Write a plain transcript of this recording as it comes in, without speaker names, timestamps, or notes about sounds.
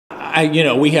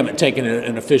We haven't taken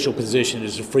an official position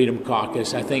as a Freedom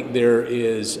Caucus. I think there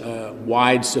is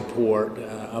wide support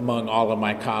among all of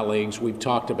my colleagues. We've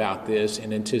talked about this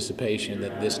in anticipation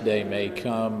that this day may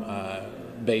come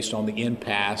based on the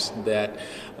impasse that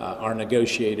our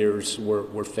negotiators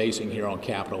were facing here on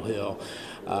Capitol Hill.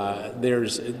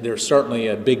 There's certainly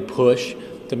a big push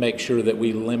to make sure that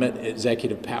we limit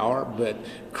executive power, but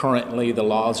currently the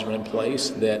laws are in place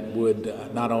that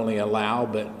would not only allow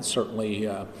but certainly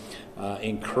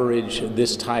encourage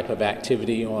this type of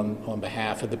activity on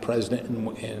behalf of the president,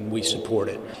 and we support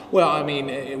it. Well, I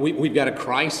mean, we've got a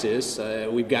crisis.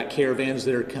 We've got caravans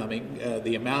that are coming.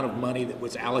 The amount of money that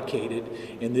was allocated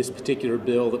in this particular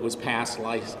bill that was passed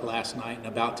last night and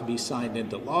about to be signed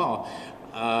into law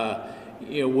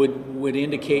would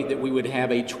indicate that we would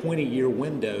have a 20-year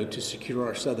window to secure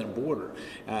our southern border.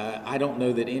 I don't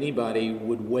know that anybody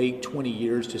would wait 20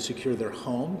 years to secure their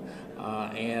home,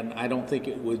 and I don't think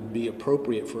it would be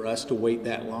appropriate for us to wait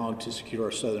that long to secure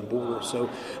our southern border. So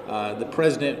the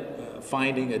president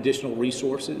finding additional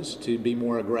resources to be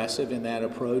more aggressive in that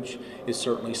approach is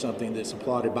certainly something that's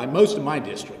applauded by most of my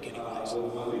district anyways.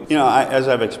 As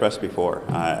I've expressed before,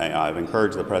 I've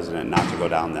encouraged the president not to go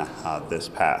down this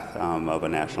path of a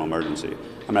national emergency.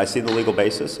 I mean, I see the legal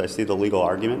basis, I see the legal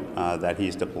argument that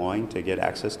he's deploying to get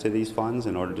access to these funds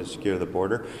in order to secure the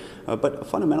border. But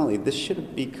fundamentally, this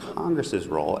should be Congress's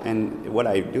role. And what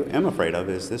I am afraid of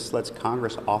is this lets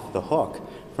Congress off the hook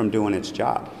from doing its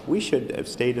job. We should have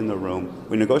stayed in the room.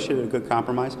 We negotiated a good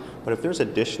compromise, but if there's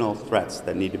additional threats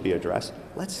that need to be addressed,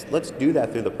 let's do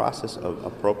that through the process of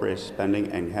appropriate spending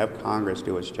and have Congress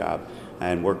do its job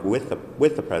and work with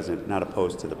the president, not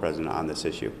opposed to the president on this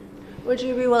issue. Would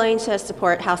you be willing to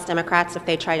support House Democrats if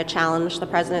they try to challenge the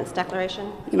president's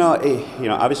declaration?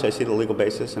 Obviously I see the legal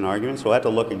basis and arguments, so we'll have to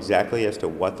look exactly as to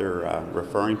what they're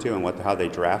referring to and how they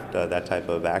draft that type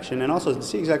of action, and also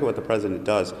see exactly what the president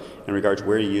does in regards to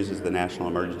where he uses the national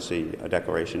emergency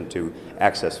declaration to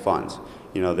access funds.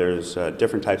 There's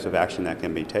different types of action that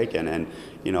can be taken, and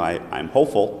I'm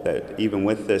hopeful that even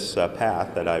with this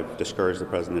path that I've discouraged the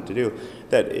president to do,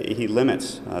 that he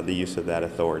limits the use of that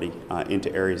authority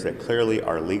into areas that clearly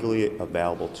are legally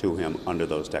available to him under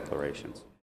those declarations.